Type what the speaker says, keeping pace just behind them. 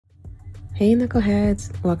Hey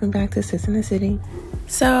knuckleheads, welcome back to Sis in the City.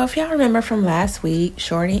 So if y'all remember from last week,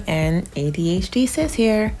 Shorty and ADHD Sis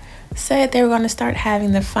here said they were going to start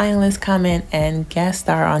having the finalists come in and guest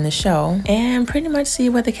star on the show and pretty much see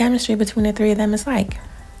what the chemistry between the three of them is like.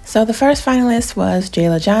 So the first finalist was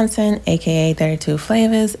Jayla Johnson, aka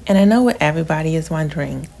 32flavazzz, and I know what everybody is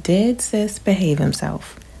wondering. Did Sis behave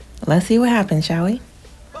himself? Let's see what happened, shall we?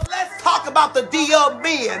 But let's talk about the DL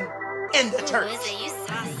men in the church.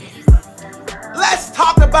 Let's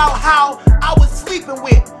talk about how I was sleeping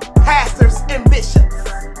with pastors and bishops.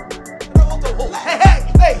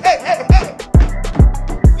 Hey.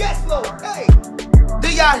 Yes, Lord, hey. Do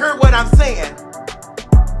y'all hear what I'm saying?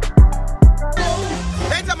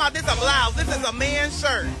 They talking about this a blouse. This is a man's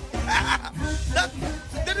shirt.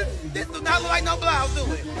 This does not look like no blouse,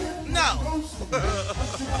 do it? No.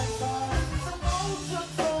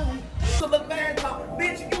 So look bad,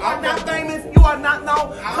 bitch, you are not famous, you are not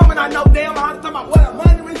known. Coming out no damn house, talking about where the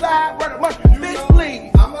money reside, where the money. Bitch,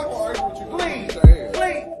 please. I'm not gonna argue with you.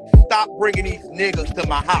 Please. Stop bringing these niggas to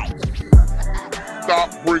my house.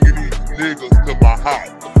 Stop bringing these niggas to my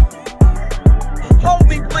house. Hold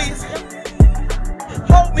me, please.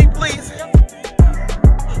 Hold me, please.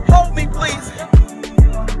 Hold me, please.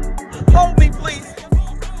 Hold me, please.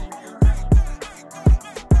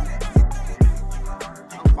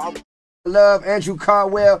 Love Andrew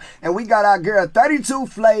Caldwell, and we got our girl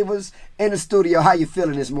 32flavazzz in the studio. How you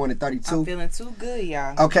feeling this morning, 32? I'm feeling too good,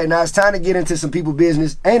 y'all. Okay, now it's time to get into some people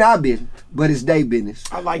business. Ain't our business, but it's their business.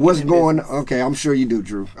 I like what's going on. Okay, I'm sure you do,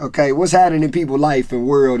 Drew. Okay, what's happening in people's life and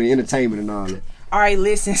world and entertainment and all that? All right,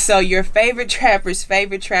 listen, so your favorite trapper's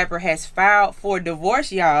favorite trapper has filed for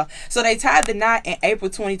divorce, y'all. So they tied the knot in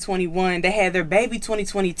April 2021. They had their baby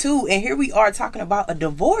 2022, and here we are talking about a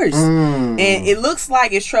divorce. And it looks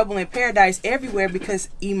like it's trouble in paradise everywhere because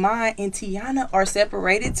Iman and Tiana are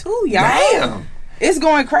separated too, y'all. Damn. It's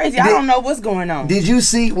going crazy. I don't know what's going on. Did you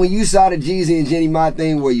see, when you saw the Jeezy and Jenny Ma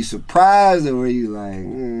thing, were you surprised or were you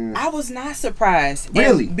like, I was not surprised.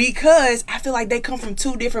 Really? And because I feel like they come from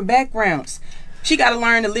two different backgrounds. She got to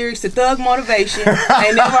learn the lyrics to Thug Motivation.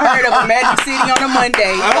 I never heard of a Magic City on a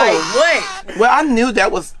Monday. Like, what?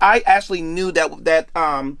 Well, I actually knew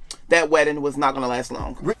that wedding was not going to last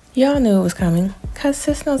long. Y'all knew it was coming, because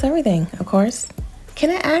Sis knows everything, of course. Can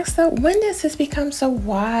I ask though, when did Sis become so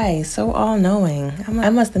wise, so all-knowing? I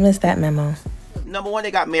must have missed that memo. Number one,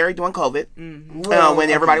 they got married during COVID, when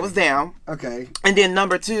everybody was down. Okay. And then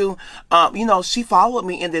number two, she followed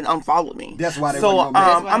me and then unfollowed me. That's why they So wasn't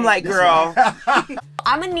gonna I'm like, girl,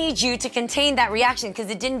 I'm gonna need you to contain that reaction because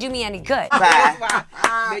it didn't do me any good. bye.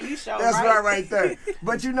 That's right there.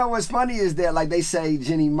 But you know what's funny is that, like they say,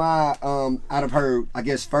 Jenny Ma, out of her, I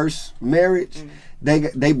guess, first marriage,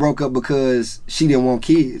 they broke up because she didn't want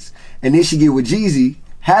kids, and then she get with Jeezy,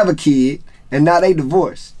 have a kid, and now they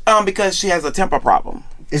divorced. Because she has a temper problem.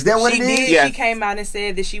 Is that what it is? Yes. She came out and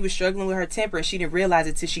said that she was struggling with her temper and she didn't realize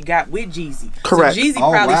it till she got with Jeezy. Correct. So Jeezy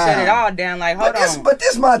probably shut it all down like, hold on. But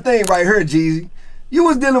this my thing right here, Jeezy. You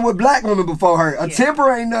was dealing with black women before her. A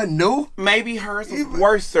temper ain't nothing new. Maybe hers was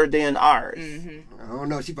worse than ours. I don't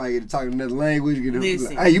know. She probably get to talk another language.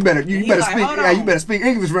 Listen. Hey, you better speak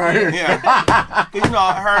English right here. Yeah. Cause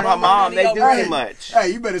her and her mom, they do too much.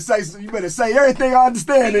 Hey, you better say everything I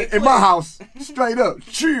understand in my house. Straight up,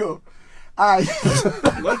 chill. All right.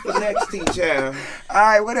 What's the next teacher? All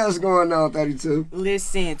right, what else going on, 32?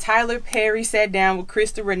 Listen, Tyler Perry sat down with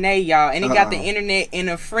Krista Renee, y'all, and he got the internet in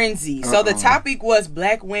a frenzy. So the topic was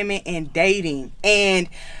black women and dating. And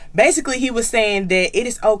basically he was saying that it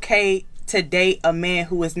is okay to date a man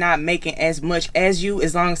who is not making as much as you,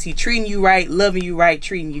 as long as he treating you right, loving you right,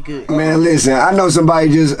 treating you good. Man, listen, I know somebody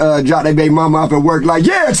just dropped their baby mama off at work like,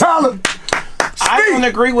 yeah, Tyler. I don't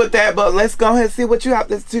agree with that, but let's go ahead and see what you have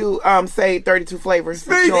to say, 32flavazzz.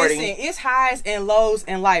 Listen, it's highs and lows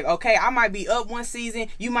in life, okay? I might be up one season,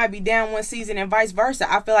 you might be down one season, and vice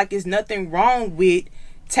versa. I feel like there's nothing wrong with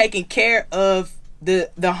taking care of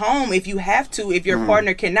the home if you have to, if your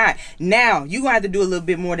partner cannot. Now, you're going to have to do a little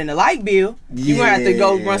bit more than a light bill. You're going to have to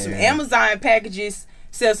go run some Amazon packages,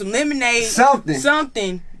 sell some lemonade,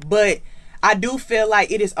 something, but I do feel like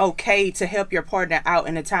it is okay to help your partner out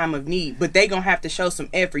in a time of need, but they gonna have to show some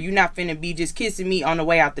effort. You're not finna be just kissing me on the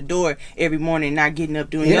way out the door every morning, not getting up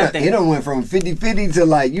doing nothing. It done went from 50-50 to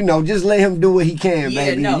like, just let him do what he can,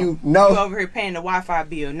 baby. No. You over here paying the Wi-Fi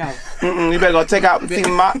bill. No. You better go take out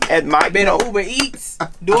Uber Eats,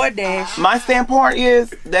 DoorDash. My standpoint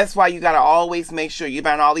is that's why you gotta always make sure you're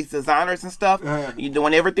buying all these designers and stuff. You're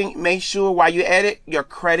doing everything. Make sure while you at it, your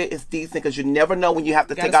credit is decent because you never know when you have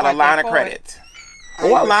to take out a line of credit.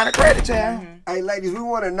 or a line of credit, child. Hey, ladies, we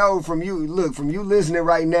want to know from you. Look, from you listening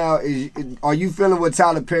right now, are you feeling what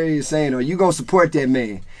Tyler Perry is saying? Are you gonna support that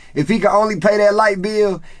man? If he can only pay that light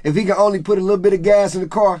bill, if he can only put a little bit of gas in the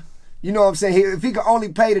car, you know what I'm saying? If he can only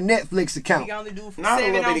pay the Netflix account. He can only do for Not a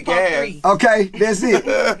 7 little on bit of gas. 3. Okay, that's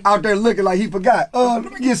it. Out there looking like he forgot.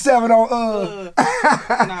 Let me get 7 on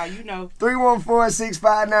Nah, you know.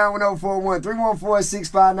 314-659-1041.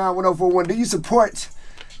 314-659-1041. Do you support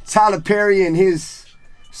Tyler Perry and his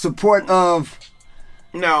support of...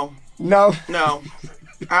 No. No? No.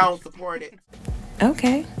 I don't support it.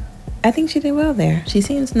 Okay. I think she did well there. She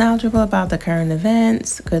seems knowledgeable about the current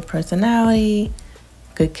events, good personality,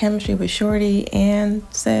 good chemistry with Shorty and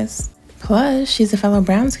sis. Plus, she's a fellow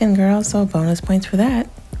brown-skinned girl, so bonus points for that.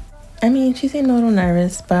 I mean, she seemed a little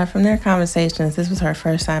nervous, but from their conversations, this was her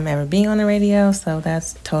first time ever being on the radio, so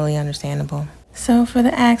that's totally understandable. So for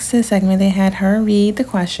the Ask Sis segment, they had her read the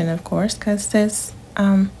question, of course, because sis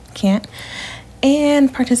can't,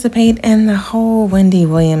 and participate in the whole Wendy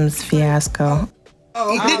Williams fiasco.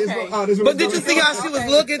 Oh, okay. But did you see how she was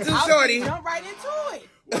looking too, Shorty? Jump right into it.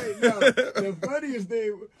 Wait, no. The funniest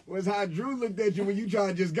thing was how Drew looked at you when you tried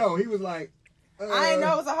to just go. He was like, I didn't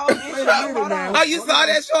know it was a whole intro. Hold on. Oh, you saw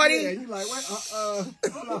that, Shorty? Yeah, you like, what?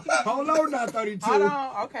 Hold on now, 32. Hold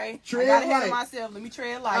on, okay. Tread I got ahead light. of myself. Let me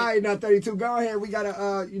tread light. All right, now 32. Go ahead. We got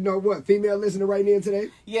a, you know what, female listener right in today?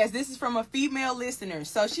 Yes, this is from a female listener.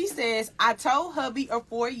 So she says, I told hubby of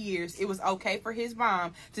 4 years it was okay for his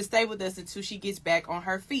mom to stay with us until she gets back on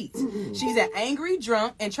her feet. She's an angry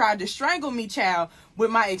drunk and tried to strangle me, child, with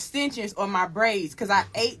my extensions or my braids because I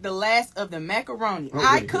ate the last of the macaroni.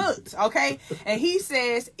 I cooked, okay? And he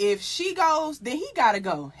says, if she goes, then he gotta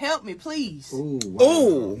go. Help me, please. Ooh. Wow.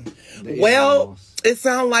 Ooh. Well, it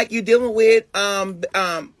sounds like you're dealing with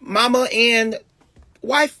mama and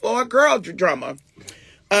wife or girl drama.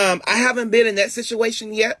 I haven't been in that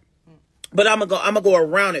situation yet, but I'm gonna go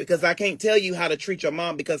around it because I can't tell you how to treat your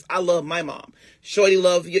mom because I love my mom. Shorty,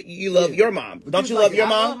 you love your mom. Don't you love your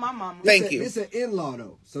mom? I love my mama. Thank you. It's an in-law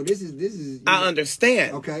though, so this is. I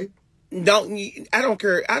understand. Okay. I don't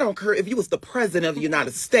care if you was the president of the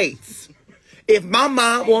United States. If my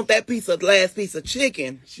mom want that last piece of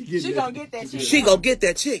chicken, she gonna get that chicken. She gonna get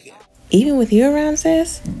that chicken. Even with you around,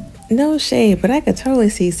 sis? No shade, but I could totally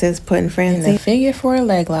see sis putting friends in a figure for a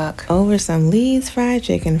leg lock over some Lee's fried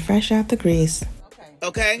chicken fresh out the grease.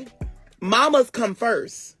 Okay? Mamas come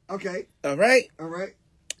first. Okay. All right? All right.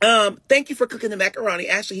 Thank you for cooking the macaroni.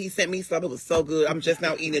 Actually, he sent me some. It was so good. I'm just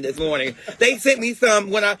now eating it this morning. They sent me some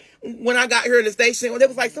when I got here in the station. It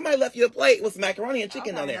was like somebody left you a plate with some macaroni and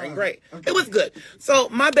chicken on there. And great. Okay. It was good. So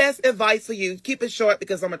my best advice for you, keep it short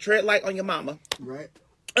because I'm gonna tread light on your mama. Right.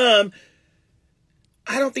 I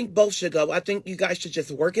don't think both should go. I think you guys should just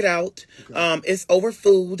work it out. Okay. It's over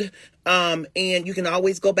food. And you can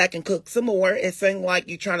always go back and cook some more. It seems like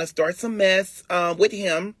you're trying to start some mess with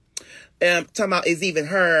him. Talking about is even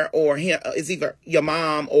her or him, is either your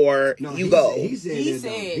mom or you go. He said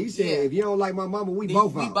if you don't like my mama, we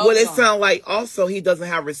both out. Well, it sounds like also he doesn't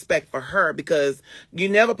have respect for her because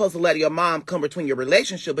you're never supposed to let your mom come between your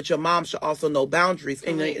relationship, but your mom should also know boundaries.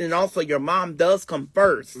 And also your mom does come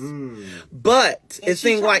first. But it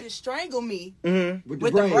seems like to strangle me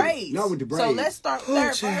with the braids. No, with the braids. So let's start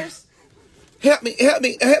there first. Help me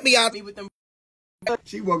out. With them.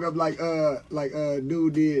 She woke up like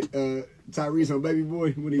dude did Tyrese on Baby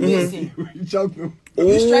Boy when he choked him.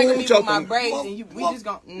 You strangle me with my braids and we just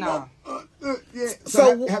gonna yeah.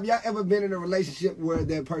 So have y'all ever been in a relationship where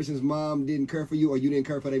that person's mom didn't care for you or you didn't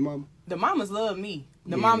care for their mama? The mamas love me.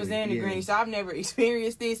 The mamas and the grannies. So I've never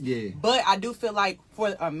experienced this. Yeah. But I do feel like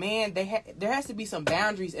for a man, there has to be some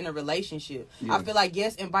boundaries in a relationship. Yeah. I feel like,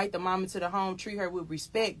 yes, invite the mama to the home, treat her with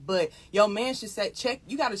respect. But your man should say,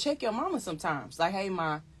 you got to check your mama sometimes. Like, hey,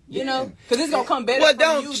 ma, you know? Because it's going to come better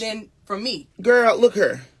from you than from me. Girl, look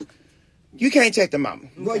her. You can't check the mama.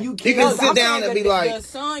 Well, you can sit down and be like... The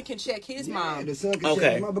son can check his mom. The son can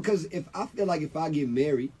check his mom. Because if I get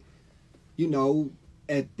married, you know...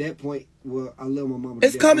 At that point, well, I love my mama.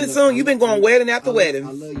 It's coming soon. You've been going wedding after wedding.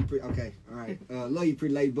 I love you. Okay, all right. Love you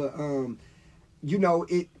pretty late, but you know,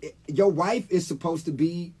 your wife is supposed to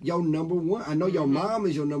be your number one. I know your mom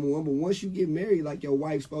is your number one, but once you get married, like your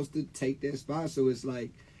wife's supposed to take that spot. So it's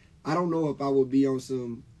like, I don't know if I would be on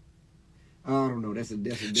some. I don't know. That's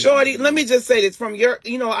a Shorty, let me just say this from your.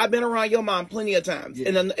 You know, I've been around your mom plenty of times,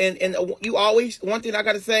 and you always one thing I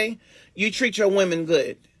gotta say, you treat your women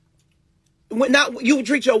good. Not you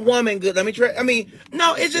treat your woman good.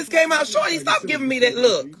 No, it just came out. Shorty, stop giving me that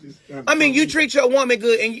look. I mean, you treat your woman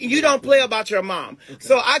good, and you don't play about your mom. Okay.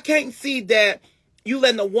 So I can't see that you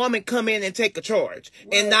letting a woman come in and take a charge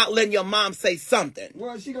and not letting your mom say something.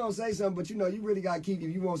 Well, she gonna say something, but you know, you really gotta keep,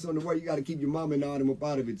 if you want something to work, you gotta keep your mom and all them up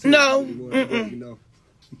out of it too. No. You know.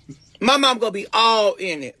 My mom gonna be all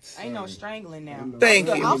in it. Ain't no strangling now. Thank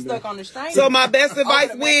you. I'm stuck on the strangling. So my best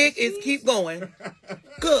advice, Wig, is keep going.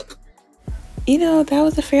 Cook. You know, that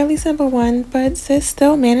was a fairly simple one, but sis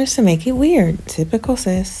still managed to make it weird. Typical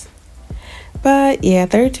sis. But yeah,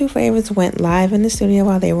 32flavazzz went live in the studio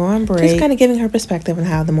while they were on break. Just kind of giving her perspective on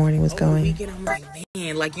how the morning was going. Weekend, I'm like,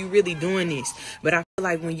 man, like you really doing this. But I feel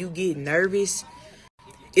like when you get nervous,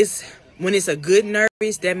 when it's a good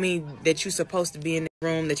nervous, that means that you're supposed to be in the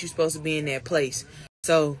room, that you're supposed to be in that place.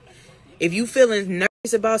 So if you feeling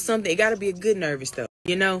nervous about something, it got to be a good nervous though,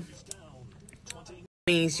 you know?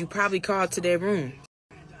 Means you probably called to that room.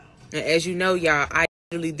 And as you know, y'all,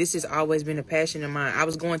 this has always been a passion of mine. I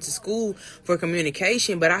was going to school for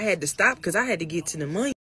communication, but I had to stop because I had to get to the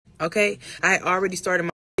money. Okay, I had already started my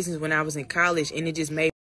business when I was in college, and it just made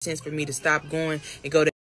sense for me to stop going and go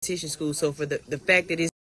to competition school. So for the fact that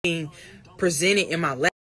it's being presented in my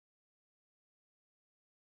lap,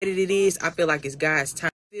 it is, I feel like it's God's time.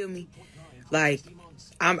 Feel me? Like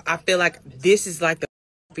I feel like this is like the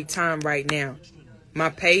perfect time right now. My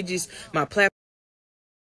pages, my platform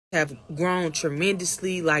have grown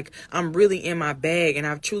tremendously. Like I'm really in my bag, and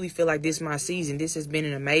I truly feel like this is my season. This has been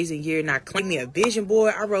an amazing year, and I claimed me a vision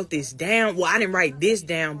board. I wrote this down. Well, I didn't write this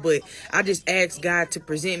down, but I just asked God to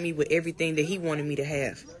present me with everything that He wanted me to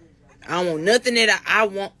have. I don't want nothing that I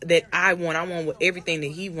want. I want with everything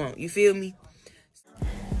that He wants. You feel me?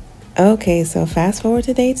 Okay, so fast forward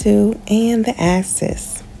to day 2 and the Ask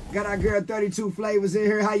Sis. Got our girl 32flavazzz in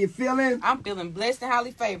here. How you feeling? I'm feeling blessed and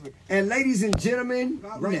highly favored. And ladies and gentlemen,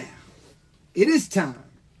 right now, it is time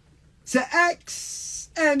to ask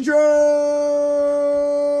Andrew.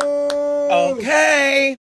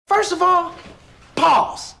 Okay. First of all,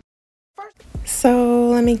 pause. So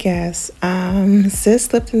let me guess. Sis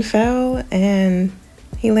slipped and fell and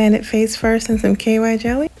he landed face first in some KY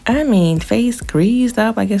jelly? I mean, face greased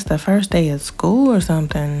up like it's the first day of school or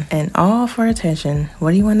something. And all for attention.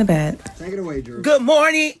 What do you want to bet? Take it away, Drew. Good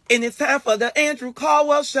morning, and it's time for the Andrew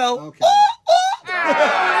Caldwell Show. Okay. Okay. No.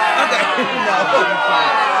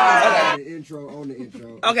 Okay. On the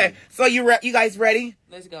intro. Okay, so you guys ready?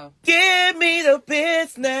 Let's go. Give me the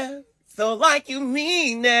business, so like you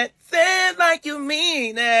mean it. Say it like you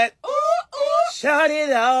mean it. Ooh, ooh. Shout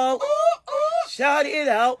it out. Ooh, ooh. Shout it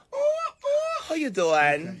out. Ooh, ooh. How you doing?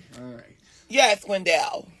 Okay. All right. Yes,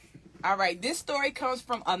 Wendell. All right, this story comes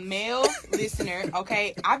from a male listener,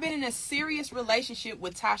 okay? I've been in a serious relationship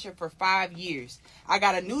with Tasha for 5 years. I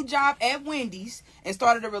got a new job at Wendy's and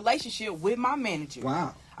started a relationship with my manager.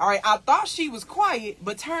 Wow. All right, I thought she was quiet,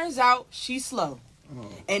 but turns out she's slow. Oh.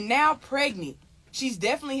 And now pregnant. She's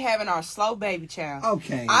definitely having our slow baby child.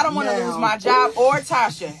 Okay. I don't want to lose my job or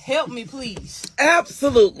Tasha. Help me, please.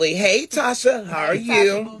 Absolutely. Hey, Tasha. How are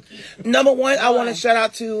you? Number one, I want to shout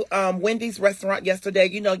out to Wendy's restaurant yesterday.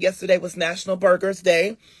 You know, yesterday was National Burgers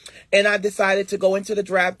Day. And I decided to go into the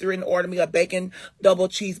drive-thru and order me a bacon double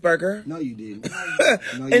cheeseburger. No, you didn't.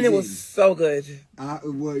 No, and it was so good.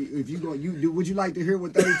 Well, if you go, would you like to hear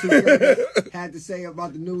what 32 had to say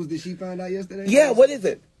about the news that she found out yesterday? Yeah, what is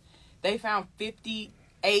it? They found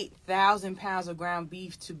 58,000 pounds of ground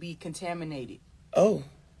beef to be contaminated. Oh.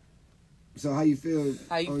 So how you feel?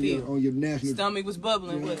 How you feel? On your national stomach was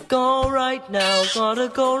bubbling. Yeah. Go right now, gotta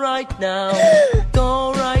go right now.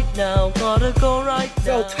 Go right now, gotta go right now.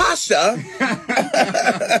 So Tasha.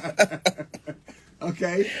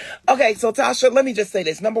 Okay. Okay, so Tasha, let me just say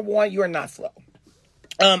this. Number one, you are not slow.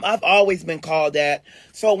 I've always been called that.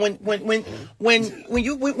 So when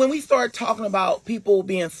we start talking about people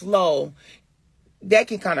being slow, that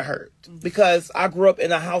can kind of hurt, because I grew up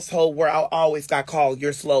in a household where I always got called,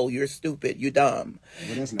 you're slow, you're stupid, you're dumb.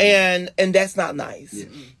 Well, that's not nice. And that's not nice. Yeah.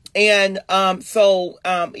 And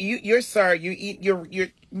you're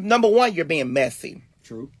number one, you're being messy.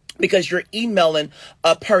 True. Because you're emailing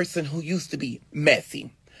a person who used to be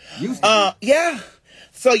messy. Yeah.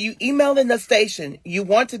 So you emailing the station, you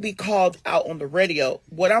want to be called out on the radio.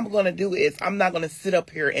 What I'm going to do is I'm not going to sit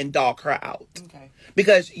up here and dog her out. Okay.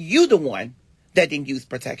 Because you the one that didn't use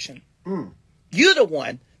protection. You're the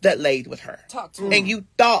one that laid with her. Talk to her. And you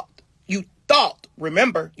thought,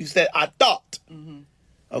 remember, you said, I thought,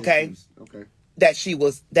 okay, that she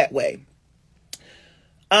was that way.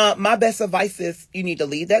 My best advice is you need to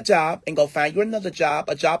leave that job and go find you another job.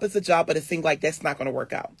 A job is a job, but it seems like that's not going to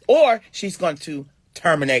work out. Or she's going to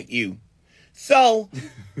terminate you. So you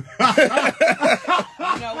know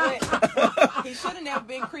what? He should have never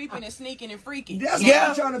been creeping and sneaking and freaking. That's what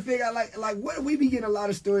I'm trying to figure out. Like what we be getting a lot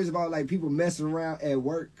of stories about, like people messing around at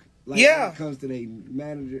work. Like when it comes to their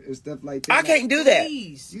manager and stuff like that. I can't do that.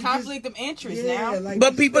 Conflict of interest now. Like,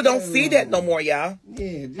 but people don't see that no more, y'all.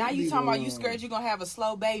 Yeah. Now you talking about you scared you're gonna have a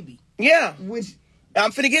slow baby. Yeah. Which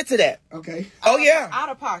I'm finna get to that. Okay. Oh yeah. Out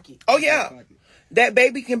of pocket. Oh yeah. That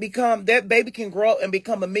baby can grow and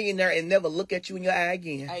become a millionaire and never look at you in your eye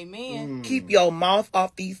again. Amen. Keep your mouth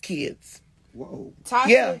off these kids. Whoa.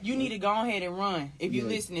 Tasha, you need to go ahead and run. If you're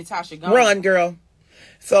listening, Tasha, go run, girl.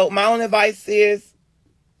 So my only advice is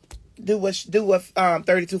do what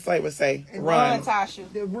 32flavazzz say. Run, Tasha.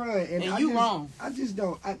 Run, and you wrong. I just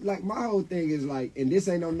don't like. My whole thing is like, and this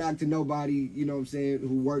ain't no knock to nobody, you know what I'm saying,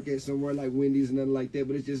 who work at somewhere like Wendy's and nothing like that.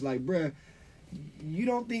 But it's just like, bruh, you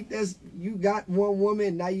don't think you got one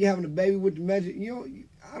woman, now you having a baby with the magic,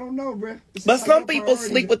 I don't know, bruh. But some people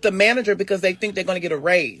sleep with the manager because they think they're going to get a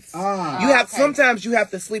raise. Sometimes you have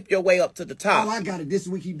to sleep your way up to the top. Oh, I got it. This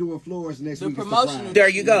week he doing floors, next week promotion. There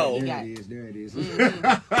you go. There it is.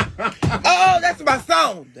 Oh, that's my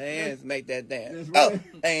song. Dance, make that dance. Oh,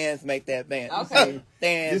 dance, make that dance. Okay.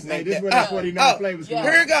 Dance, make this that. This 49 flavors. Yeah.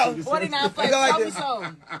 Here you go. 49 flavors. Tell me so.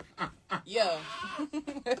 Yeah.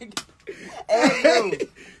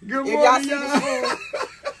 Good morning, y'all.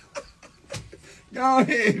 Go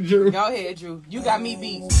ahead, Drew. You got me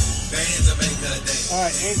beat. Alright,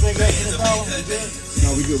 anything else in the phone?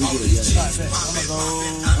 No, we good, yeah.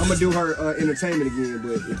 I'm gonna do her entertainment again,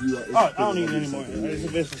 but if you I don't need it anymore.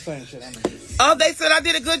 It's the same shit. They said I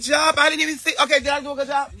did a good job. I didn't even see. Okay, did I do a good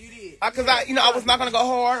job? You did. Because I was not gonna go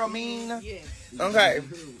hard or mean. Yeah. Okay.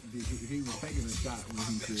 He was taking a shot when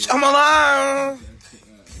he said, I'm alone.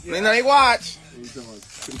 They watch.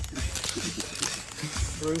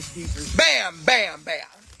 Bam, bam, bam.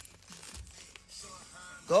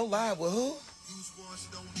 Go live with who?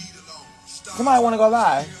 Somebody want to go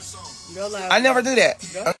live? Go live. I never do that.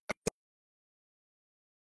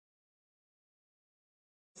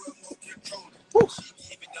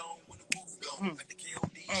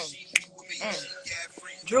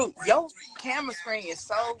 Drew, your camera screen is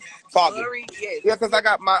so foggy. blurry. Yeah, because I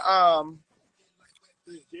got my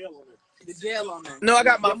the gel on there. No, I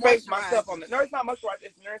got my face, my stuff on there. No, it's not moisturizer.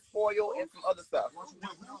 It's Nurse Spoil and some other stuff.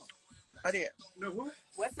 I did.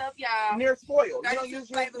 What's up, y'all? Near Spoil. You don't 32 use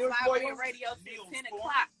Flavors Near live Spoil? on your radio till 10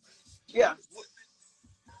 o'clock. Yeah.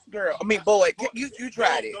 Girl, boy, you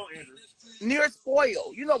tried it. Near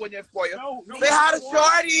Spoil. You know what Near Spoil. Say hi to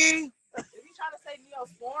Shorty. If you trying to say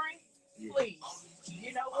Neosporin, please.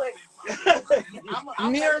 You know what?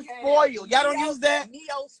 I'm Near Spoil. Y'all don't use that?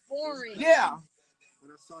 Neosporin. Yeah.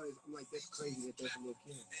 when I saw this, I'm like, that's crazy that that's a little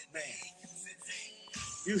kid. Man.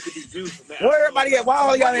 Used to be juice. Where everybody at? Why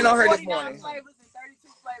all y'all ain't on her this morning? 49 flavors and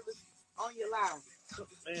 32 flavors on your live.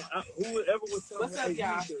 Man, whoever was telling What's up,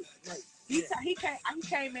 y'all? He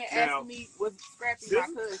came in asking me was Scrappy my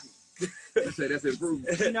cousin. I say that's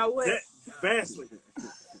improvement. You know what? Vastly.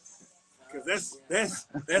 Because that's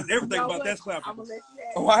everything You know about what? that's clapping. I'm gonna let you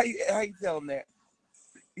ask. Why you tell them that?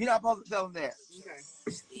 You're not supposed to tell them that.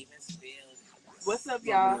 Okay. What's up,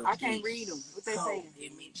 y'all? I can't read them. What they saying?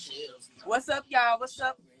 What's up, y'all? What's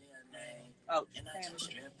up? Oh,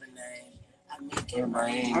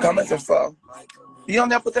 Comments are full. You don't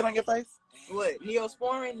never put that on your face? what?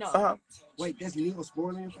 Neosporin? No. Uh-huh. Wait, that's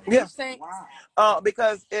Neosporin? Yeah. Wow.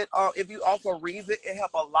 Because it if you also read it, it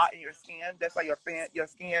helps a lot in your skin. That's why your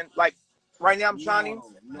skin, like right now I'm shining.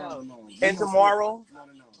 No. And tomorrow. No.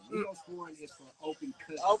 Neosporin is for open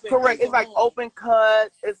cut. Correct. It's like open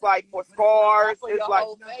cut. It's like for scars. For It's your like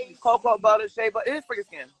whole face. cocoa butter shea, but it is for your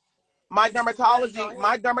skin. My dermatology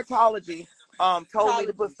told me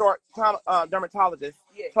to dermatologist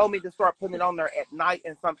told me to start putting it on there at night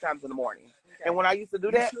and sometimes in the morning. Okay. And when I used to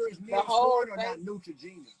do that, Sure it's Neosporin or not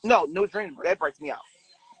Neutrogena? No, Neutrogena, that breaks me out.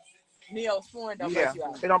 Neosporin don't break you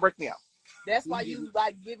out. It don't break me out. That's why you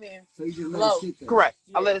like giving. So you just let low. it sit there. Correct.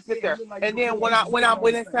 Yeah. I let it sit there, Like and then when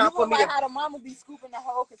it's time for me like to, how the mama be scooping the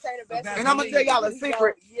whole container of and I'm gonna tell y'all a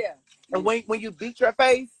secret. Yeah. And when you beat your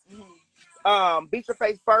face, beat your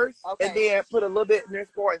face first, and then put a little bit in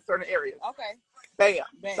Neosporin in certain areas. Okay. Bam.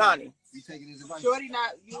 Sonny. You taking his advice? Shorty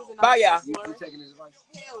not using. Bye, y'all. You taking his advice?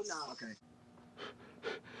 Hell no. Okay.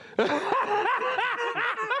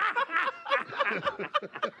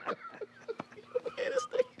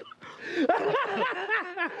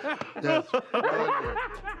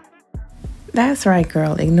 That's right,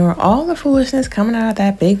 girl. Ignore all the foolishness coming out of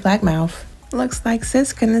that big black mouth. Looks like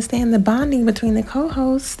Sis couldn't stand the bonding between the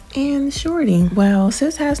co-host and Shorty. Well,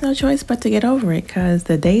 Sis has no choice but to get over it because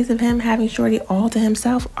the days of him having Shorty all to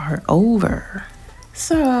himself are over.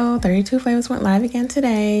 So 32 Flavors went live again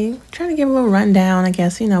today. Trying to give a little rundown, I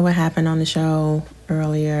guess, what happened on the show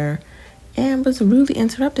earlier, and was rudely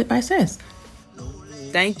interrupted by Sis.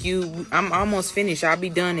 Thank you. I'm almost finished. I'll be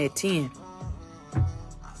done at 10.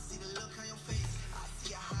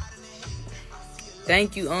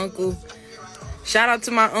 Thank you, Uncle. Shout out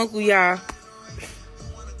to my uncle, y'all.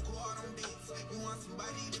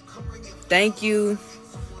 Thank you.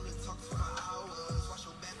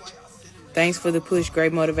 Thanks for the push.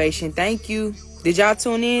 Great motivation. Thank you. Did y'all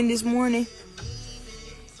tune in this morning?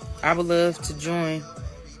 I would love to join.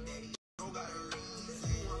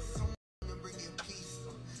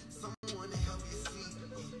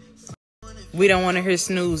 We don't want to hear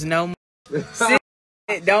snooze no more.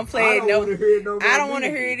 Don't play it. No, I don't want to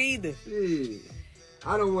hear it either. Shit.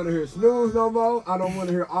 I don't want to hear snooze no more. I don't want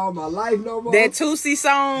to hear all my life no more. That Tootsie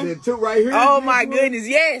song. That two right here. Oh my goodness.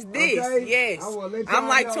 Yes, this. Okay? Yes. I'm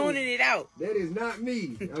like tuning it out. That is not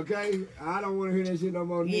me. Okay? I don't want to hear that shit no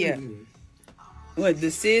more. Yeah. What, the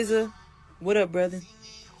scissor? What up, brother?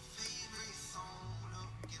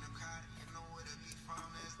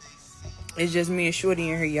 It's just me and Shorty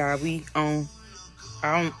in here, y'all. We on,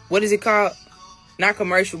 what is it called? Not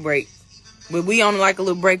commercial break. But we on like a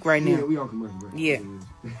little break right now. Yeah, we on commercial break. Yeah.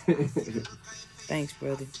 Thanks,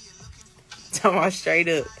 brother. Talking about straight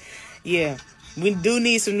up. Yeah. We do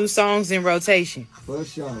need some new songs in rotation. For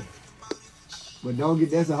sure. But don't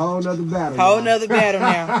get, that's a whole nother battle. Whole nother battle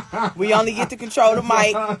now. We only get to control the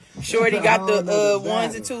mic. Shorty got the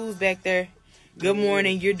ones and twos back there. Good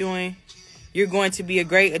morning. You're going to be a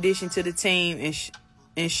great addition to the team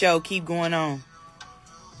and show. Keep going on.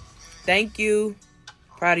 Thank you.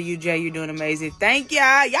 Proud of you, Jay. You're doing amazing. Thank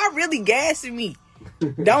y'all. Y'all really gassing me.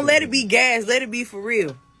 Don't let it be gas. Let it be for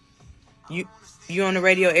real. You on the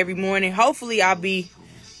radio every morning. Hopefully I'll be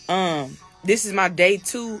this is my day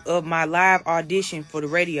 2 of my live audition for the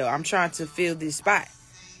radio. I'm trying to fill this spot.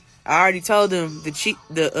 I already told them the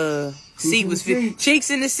seat was filled.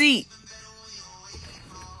 Cheeks in the seat.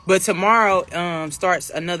 But tomorrow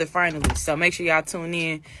starts another finalist. So make sure y'all tune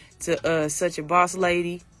in to Such a Boss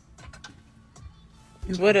Lady.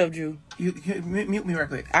 What up, Drew? You mute me right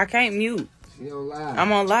quick. I can't mute. She on live.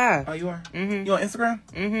 I'm on live. Oh, you are? Mm-hmm. You on Instagram?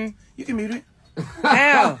 Mm-hmm. You can mute it.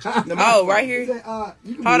 How? Oh, right here? Hold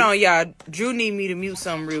Hold on, y'all. Drew need me to mute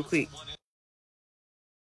something real quick.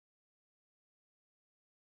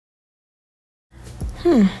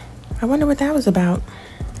 I wonder what that was about.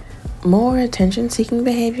 More attention-seeking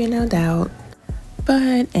behavior, no doubt.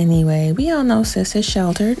 But anyway, we all know Sis is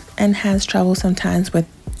sheltered and has trouble sometimes with,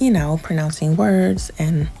 pronouncing words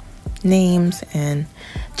and names and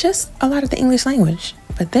just a lot of the English language.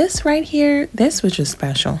 But this right here, this was just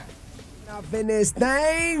special. Up in this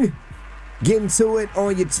thing. Getting to it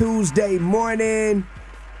on your Tuesday morning.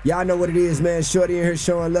 Y'all know what it is, man. Shorty in here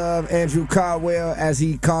showing love. Andrew Caldwell, as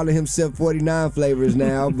he calling himself 49 flavors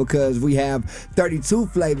now, because we have 32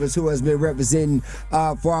 flavors who has been representing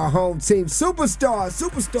for our home team. Superstar.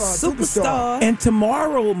 And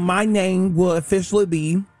tomorrow, my name will officially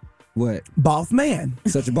be What? Boss Man.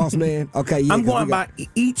 Such a boss man? Okay, yeah. I'm going by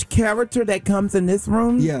each character that comes in this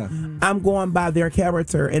room. Yeah. I'm going by their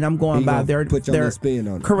character, and I'm going by their put your spin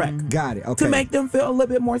on it. Correct. Got it. Okay. To make them feel a little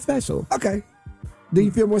bit more special. Okay. Do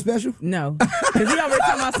you feel more special? No. Because he already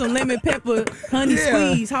talking about some lemon pepper honey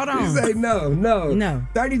squeeze. Hold on. You say no.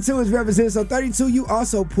 32 is represented. So 32, you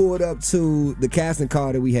also pulled up to the casting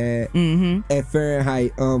call that we had at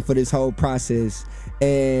Fahrenheit for this whole process.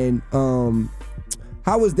 And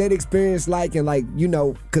how was that experience like? And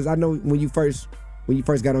because I know when you first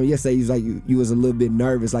got on yesterday, you was like you was a little bit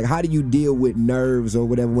nervous. Like, how do you deal with nerves or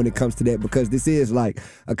whatever when it comes to that? Because this is like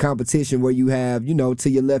a competition where you have, to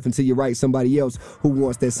your left and to your right, somebody else who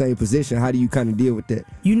wants that same position. How do you kind of deal with that?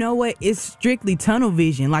 You know what? It's strictly tunnel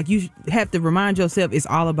vision. Like, you have to remind yourself it's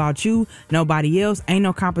all about you, nobody else. Ain't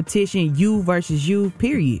no competition. You versus you,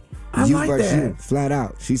 period. I you like versus that. you, flat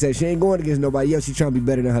out. She said she ain't going against nobody else. She's trying to be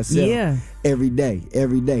better than herself. Yeah. Every day.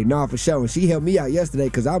 Nah, for sure. And she helped me out yesterday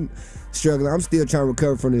because I'm struggling. I'm still trying to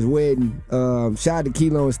recover from this wedding. Shout out to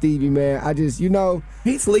Kilo and Stevie, man. I just,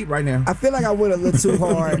 He sleep right now. I feel like I went a little too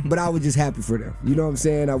hard, but I was just happy for them. You know what I'm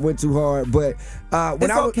saying? I went too hard, but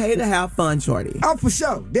It's okay to have fun, Shorty. Oh, for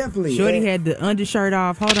sure, definitely. Shorty had the undershirt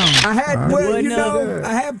off. Hold on. I had, Wasn't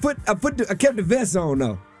I kept the vest on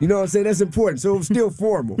though. You know what I'm saying? That's important. So it was still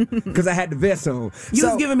formal because I had the vest on. You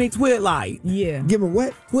was giving me Twilight. Yeah. Give me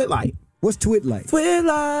what? Twilight. What's Twilight?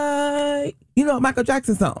 Twilight. You know Michael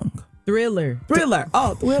Jackson song. Thriller. Thriller.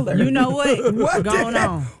 Oh, Thriller. You know what? What going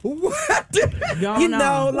on? What? Going you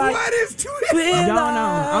know, on. like What is Thriller? Going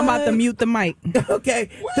on. I'm about to mute the mic. Okay.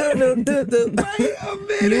 Wait a minute.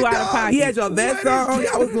 You out of dog. pocket. He had your best song.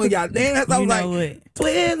 I was doing y'all dance. I You was know like, what?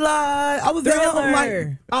 Thriller. I was there. I'm like,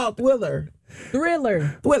 Thriller. oh, Thriller.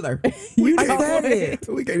 Thriller. Thriller. You I know said what? it.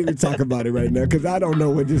 We can't even talk about it right now because I don't know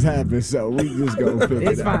what just happened. So we just gonna figure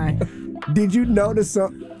It's it out. fine. Did you know the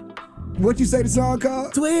song? What you say the song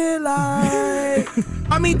called? Twilight.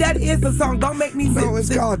 I mean, that is the song. Don't make me No,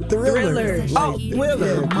 it's called Thriller. Thriller. Oh,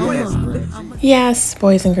 Thriller. Yes,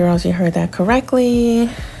 boys and girls, you heard that correctly.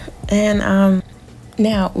 And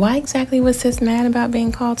now, why exactly was Sis mad about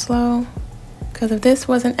being called slow? Because if this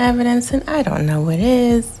wasn't evidence, then I don't know what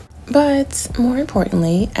is. But more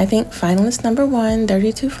importantly, I think finalist number 1,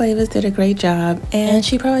 32flavazzz, did a great job, and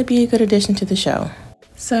she'd probably be a good addition to the show.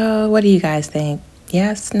 So what do you guys think?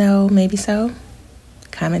 Yes, no, maybe so?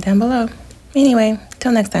 Comment down below. Anyway,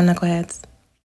 till next time, knuckleheads.